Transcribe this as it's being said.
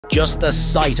Just the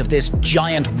sight of this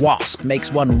giant wasp makes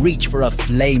one reach for a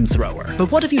flamethrower. But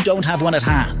what if you don't have one at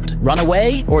hand? Run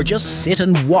away? Or just sit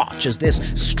and watch as this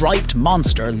striped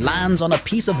monster lands on a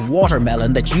piece of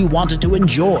watermelon that you wanted to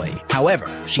enjoy? However,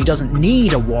 she doesn't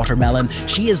need a watermelon,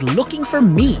 she is looking for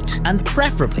meat, and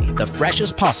preferably the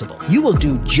freshest possible. You will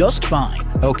do just fine.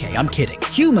 Okay, I'm kidding.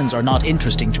 Humans are not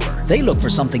interesting to her. They look for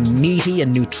something meaty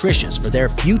and nutritious for their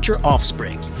future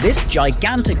offspring. This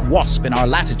gigantic wasp in our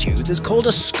latitudes is called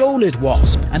a Scolia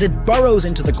wasp, and it burrows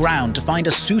into the ground to find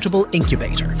a suitable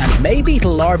incubator. And May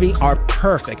beetle larvae are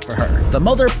perfect for her. The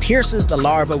mother pierces the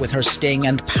larva with her sting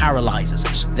and paralyzes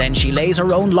it. Then she lays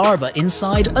her own larva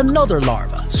inside another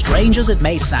larva. Strange as it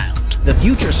may sound, the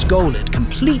future Scolid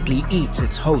completely eats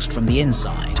its host from the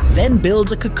inside, then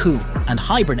builds a cocoon and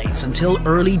hibernates until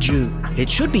early June. It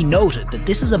should be noted that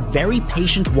this is a very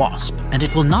patient wasp, and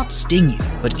it will not sting you.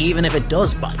 But even if it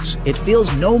does bite, it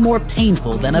feels no more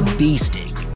painful than a bee sting.